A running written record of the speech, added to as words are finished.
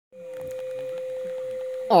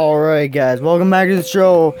Alright guys, welcome back to the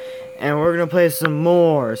show, and we're gonna play some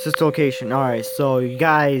more Sister Location. Alright, so you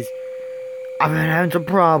guys, I've been having some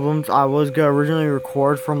problems. I was gonna originally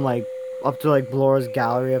record from like, up to like Blora's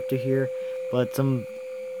gallery up to here, but some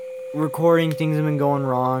recording things have been going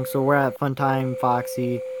wrong, so we're at Funtime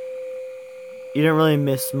Foxy. You didn't really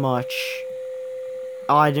miss much.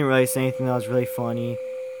 Oh, I didn't really say anything that was really funny,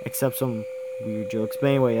 except some weird jokes, but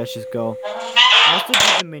anyway, let's just go. I also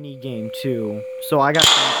did the mini game too, so I got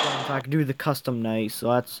some so I can do the custom night.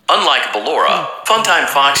 So that's unlike Ballora, Funtime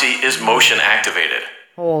Foxy is motion activated.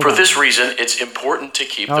 hold For on. this reason, it's important to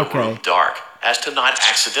keep the room dark, as to not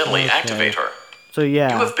accidentally activate her. So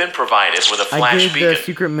yeah, You have been provided with a flash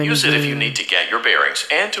beacon. Use it if you need to get your bearings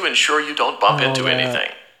and to ensure you don't bump into anything.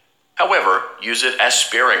 However, use it as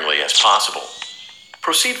sparingly as possible.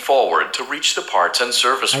 Proceed forward to reach the parts and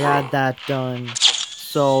service room. I got that done,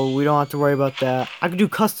 so we don't have to worry about that. I can do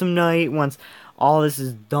custom night once all this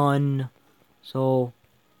is done. So,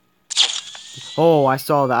 oh, I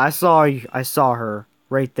saw that. I saw her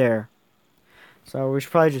right there. So we should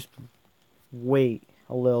probably just wait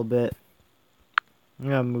a little bit. I'm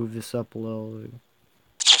gonna move this up a little.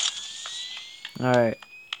 Alright.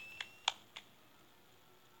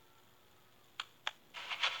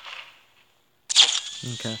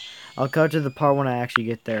 Okay. I'll cut to the part when I actually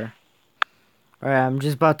get there. Alright, I'm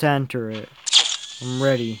just about to enter it. I'm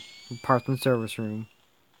ready. Parts and service room.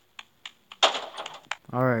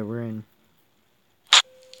 Alright, we're in.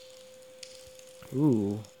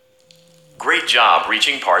 Ooh. Great job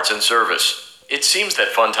reaching parts and service. It seems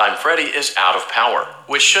that Funtime Freddy is out of power,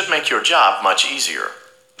 which should make your job much easier.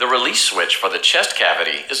 The release switch for the chest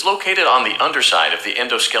cavity is located on the underside of the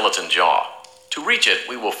endoskeleton jaw. To reach it,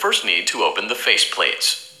 we will first need to open the face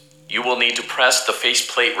plates. You will need to press the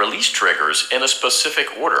faceplate release triggers in a specific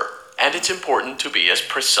order, and it's important to be as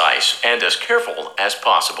precise and as careful as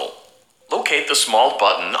possible. Locate the small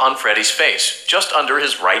button on Freddy's face, just under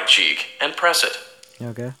his right cheek, and press it.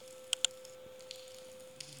 Okay.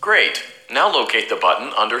 Great. Now locate the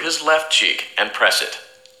button under his left cheek and press it.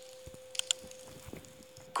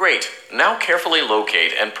 Great. Now carefully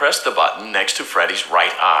locate and press the button next to Freddy's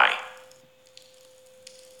right eye.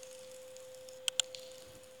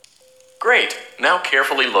 Great. Now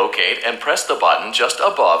carefully locate and press the button just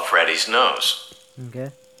above Freddy's nose.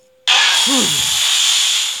 Okay.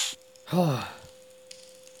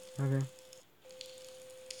 Okay.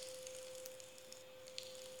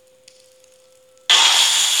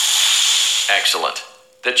 Excellent.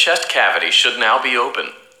 The chest cavity should now be open.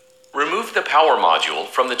 Remove the power module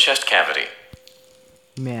from the chest cavity.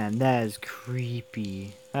 Man, that is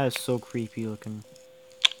creepy. That is so creepy looking.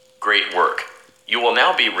 Great work. You will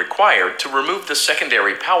now be required to remove the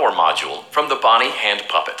secondary power module from the Bonnie hand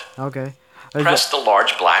puppet. Okay. Press the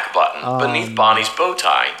large black button beneath Bonnie's bow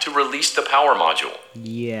tie to release the power module.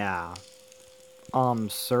 Yeah.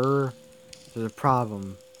 Sir, there's a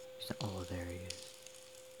problem. Oh, there he is.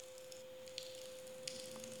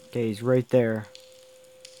 Okay, he's right there.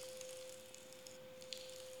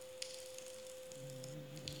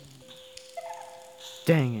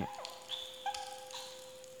 Dang it.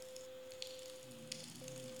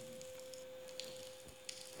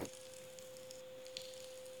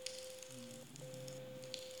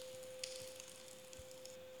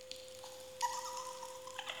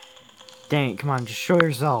 Dang it, come on, just show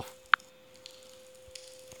yourself.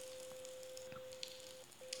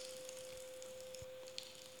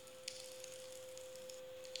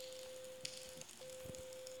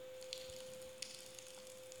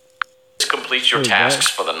 This completes your tasks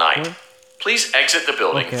for the night. What? Please exit the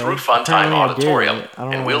building through Funtime Auditorium,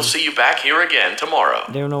 and we'll see you back here again tomorrow.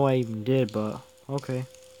 I don't know what I even did, but okay.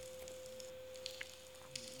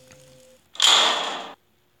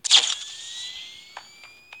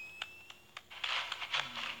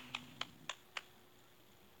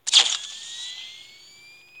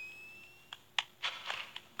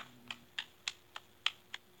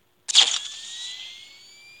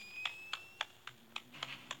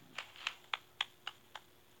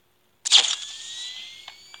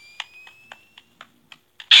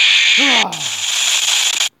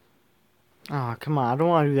 Oh, come on. I don't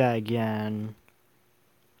want to do that again.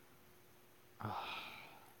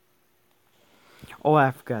 Oh,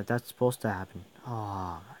 I forgot. That's supposed to happen.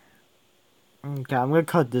 Oh. Okay, I'm going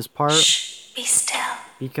to cut this part. Shh, be still.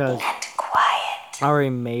 Because and quiet. I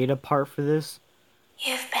already made a part for this.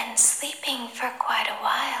 You've been sleeping for quite a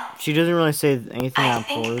while. She doesn't really say anything I on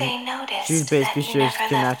think board. they noticed She's basically that you just never left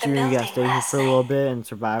kidnapped the you and you gotta building stay here last for a little night. bit and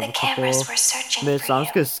survive The a couple cameras were searching bits. for So I'm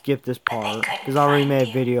just you, gonna skip this but they part couldn't because I already find made a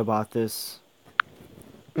you. video about this.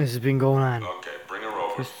 This has been going on Okay, bring her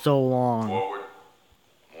over. for so long. Forward.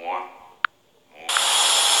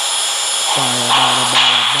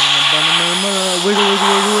 Wiggle, wiggle,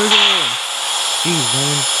 wiggle, wiggle. Jeez,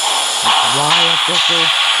 man. Why up there so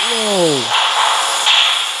slow?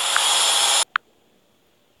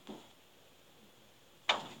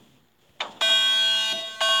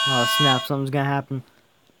 Oh snap, something's gonna happen.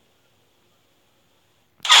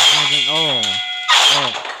 Oh.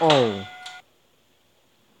 Oh.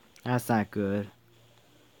 That's not good.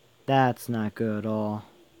 That's not good at all.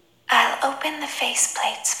 I'll open the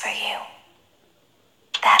faceplates for you.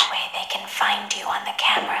 That way they can find you on the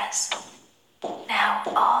cameras. Now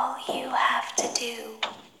all you have to do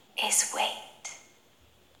is wait.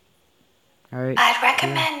 Alright. I'd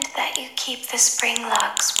recommend that you keep the spring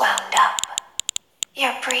locks wound up.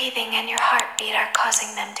 Your breathing and your heartbeat are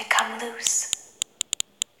causing them to come loose.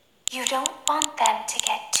 You don't want them to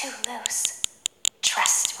get too loose.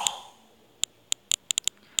 Trust me.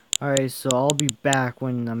 Alright, so I'll be back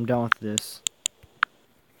when I'm done with this.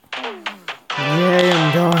 Yay,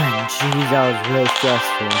 I'm done. Jeez, that was really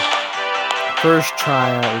stressful. First try,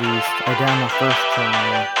 at least. I got my first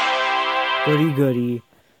try. Goody goody.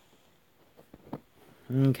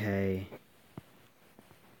 Okay.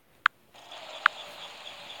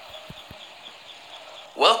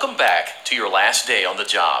 Welcome back to your last day on the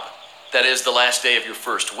job. That is the last day of your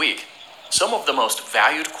first week. Some of the most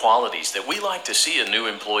valued qualities that we like to see in new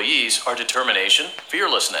employees are determination,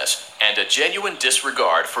 fearlessness, and a genuine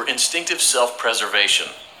disregard for instinctive self-preservation.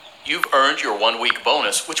 You've earned your 1-week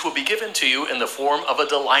bonus, which will be given to you in the form of a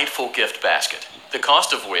delightful gift basket, the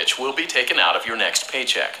cost of which will be taken out of your next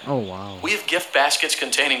paycheck. Oh, wow. We have gift baskets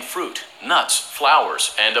containing fruit, nuts,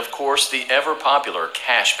 flowers, and of course the ever-popular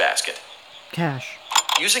cash basket. Cash.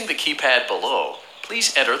 Using the keypad below,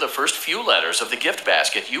 please enter the first few letters of the gift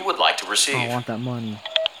basket you would like to receive. I want that money.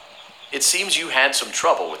 It seems you had some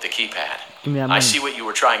trouble with the keypad. Give me that money. I see what you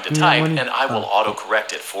were trying to Give me that type, money. and I will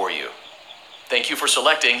auto-correct it for you. Thank you for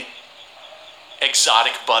selecting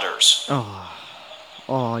Exotic Butters. Oh.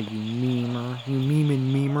 Oh, you memer. You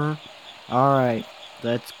memer. Alright,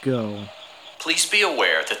 let's go. Please be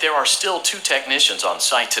aware that there are still 2 technicians on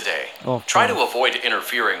site today. Oh, Try to avoid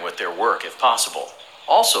interfering with their work if possible.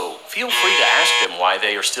 Also, feel free to ask them why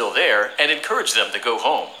they are still there and encourage them to go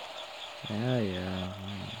home. Yeah.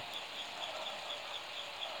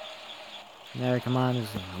 Yeah, come on,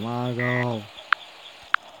 I wanna go.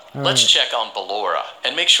 Let's check on Ballora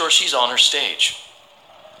and make sure she's on her stage.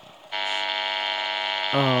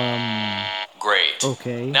 Great.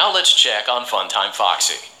 Okay. Now let's check on Funtime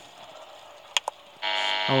Foxy.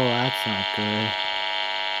 Oh, that's not good.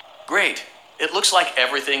 Great. It looks like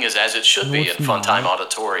everything is as it should No, be in it's not. Funtime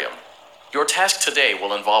Auditorium. Your task today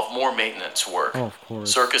will involve more maintenance work. Oh, of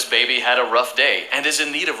course. Circus Baby had a rough day and is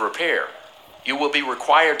in need of repair. You will be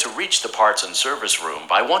required to reach the parts and service room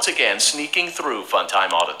by once again sneaking through Funtime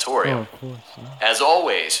Oh, Auditorium. of course. Yeah. As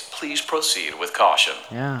always, please proceed with caution.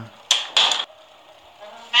 Yeah.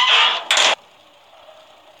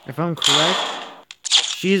 If I'm correct,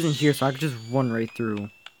 she isn't here, so I could just run right through.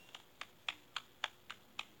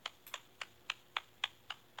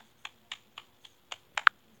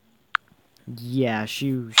 Yeah,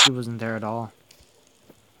 she wasn't there at all.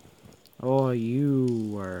 Oh, you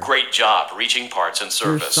were. Great job reaching parts and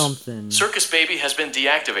service. something. Circus Baby has been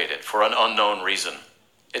deactivated for an unknown reason.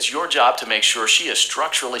 It's your job to make sure she is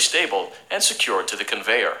structurally stable and secured to the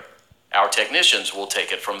conveyor. Our technicians will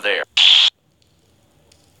take it from there.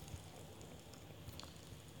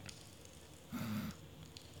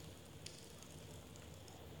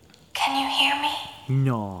 Can you hear me?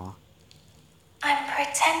 No. I'm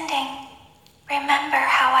pretending. Remember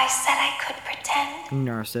how I said I could pretend? You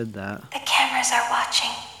never said that. The cameras are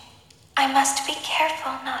watching. I must be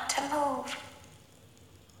careful not to move.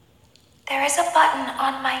 There is a button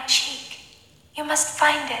on my cheek. You must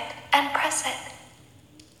find it and press it.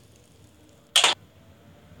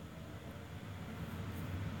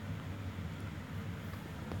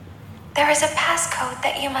 There is a passcode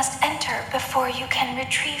that you must enter before you can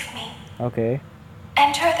retrieve me. Okay.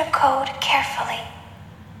 Enter the code carefully.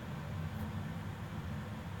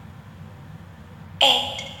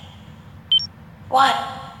 8 1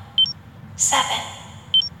 7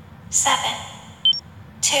 7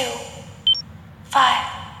 2 5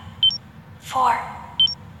 4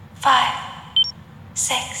 5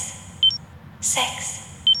 6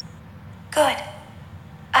 6. Good.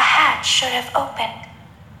 A hatch should have opened.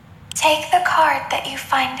 Take the card that you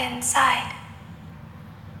find inside.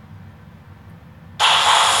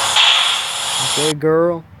 Okay,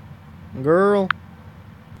 girl. Girl.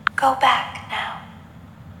 Go back now.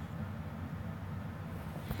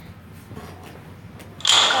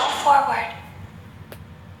 Go forward.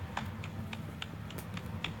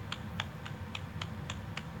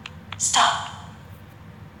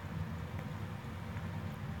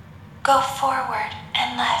 Go forward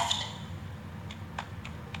and left.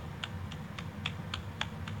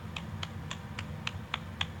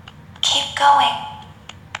 Keep going.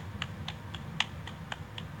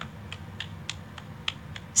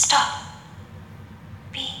 Stop.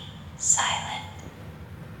 Be silent.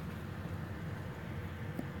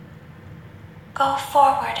 Go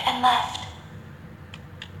forward and left.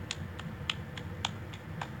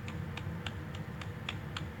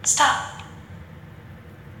 Stop.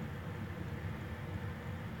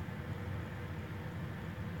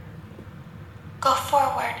 Go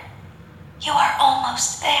forward. You are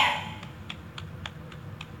almost there.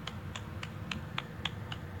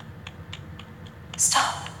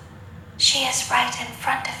 Stop. She is right in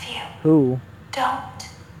front of you. Who? Don't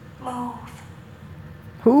move.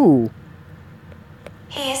 Who?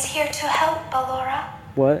 He is here to help, Ballora.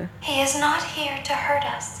 What? He is not here to hurt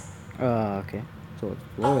us. Okay. So it's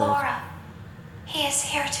Ballora, he is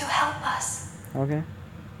here to help us. Okay.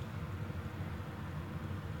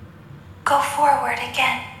 Go forward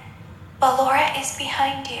again. Ballora is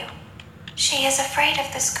behind you. She is afraid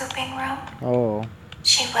of the scooping room. Oh.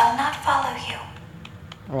 She will not follow you.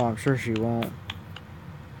 Oh, I'm sure she won't.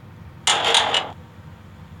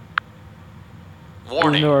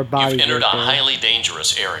 Warning, though her you've body's entered right a there. highly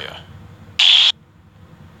dangerous area.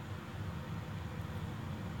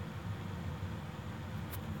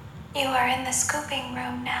 You are in the scooping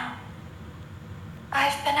room now.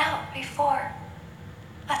 I've been out before,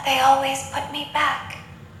 but they always put me back.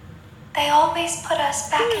 They always put us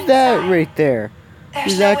back Who's inside. that right there? There's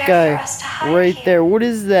Who's that nowhere guy for us to hide right here. there? What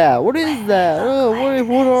is that? What is When we that? look Oh, like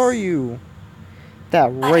what are this. you?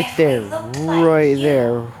 That But right if we there. looked like Right you,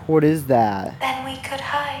 there. What is that? Then we could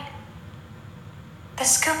hide. The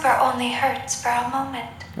scooper only hurts for a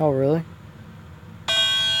moment. Oh, really?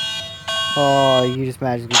 Oh, you just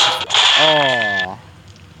magically. Oh.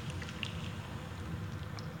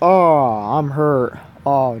 Oh, I'm hurt.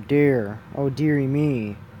 Oh, dear. Oh, dearie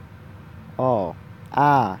me. Oh.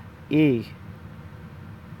 Ah. E.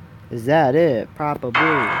 Is that it? Probably.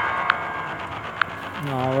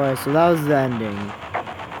 Alright, so that was the ending.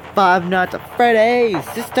 Five Nights at Freddy's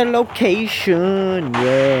Sister Location.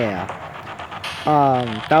 Yeah.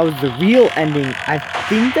 That was the real ending. I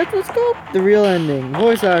think that's what's called. The real ending.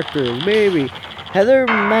 Voice actors, baby. Heather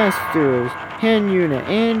Masters, Hand Unit,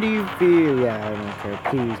 Andy V. Yeah, I don't care.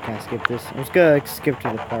 Please, can I skip this? I'm just gonna skip to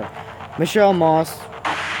the part. Michelle Moss.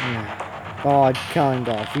 Yeah. Oh, Kellen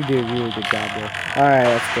Goff. You did a really good job there. Alright,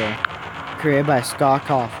 let's go. Created by Scott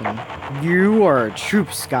Coughlin. You are a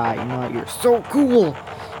troop, Scott. You know what? You're so cool.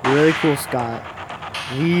 You're really cool, Scott.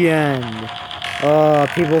 The end.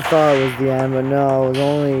 People thought it was the end, but no, it was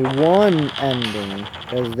only one ending.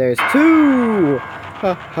 Because there's two!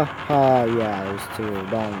 Ha ha ha, yeah, there's two.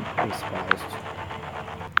 Don't be surprised.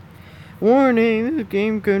 Warning, this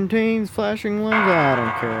game contains flashing lights. I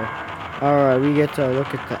don't care. Alright, we get to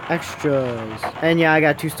look at the extras. And yeah, I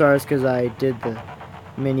got 2 stars because I did the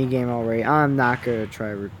mini game already. I'm not gonna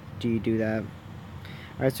try to do that.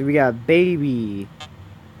 Alright, so we got Baby.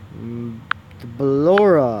 The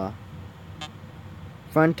Ballora.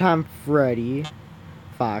 Funtime Freddie,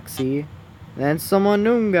 Foxy, and then some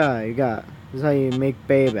unknown guy. You got. This is how you make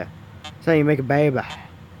baby. This is how you make a baby.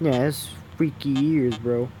 Yeah, it's freaky ears,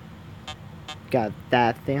 bro. Got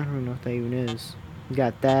that thing. I don't even know what that even is. You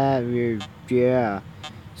got that. Yeah.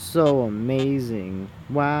 So amazing.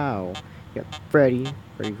 Wow. You got Freddie.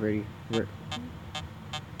 Freddie. What?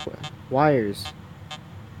 Wires.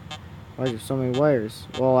 Why are there so many wires?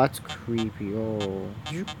 Oh, that's creepy. Oh,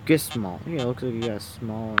 did you get small? Yeah, it looks like you got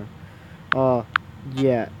smaller. Oh,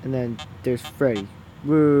 yeah. And then there's Freddie.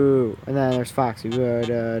 Woo. And then there's Foxy. Woo,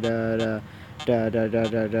 da da da da da da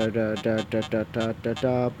da da da da da da da da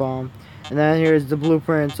da bomb. And then here's the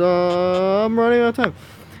blueprints. Oh, I'm running out of time.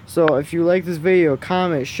 So if you like this video,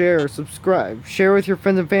 comment, share, subscribe, share with your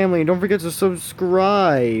friends and family, and don't forget to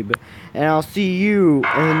subscribe. And I'll see you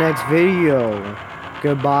in the next video.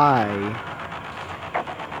 Goodbye.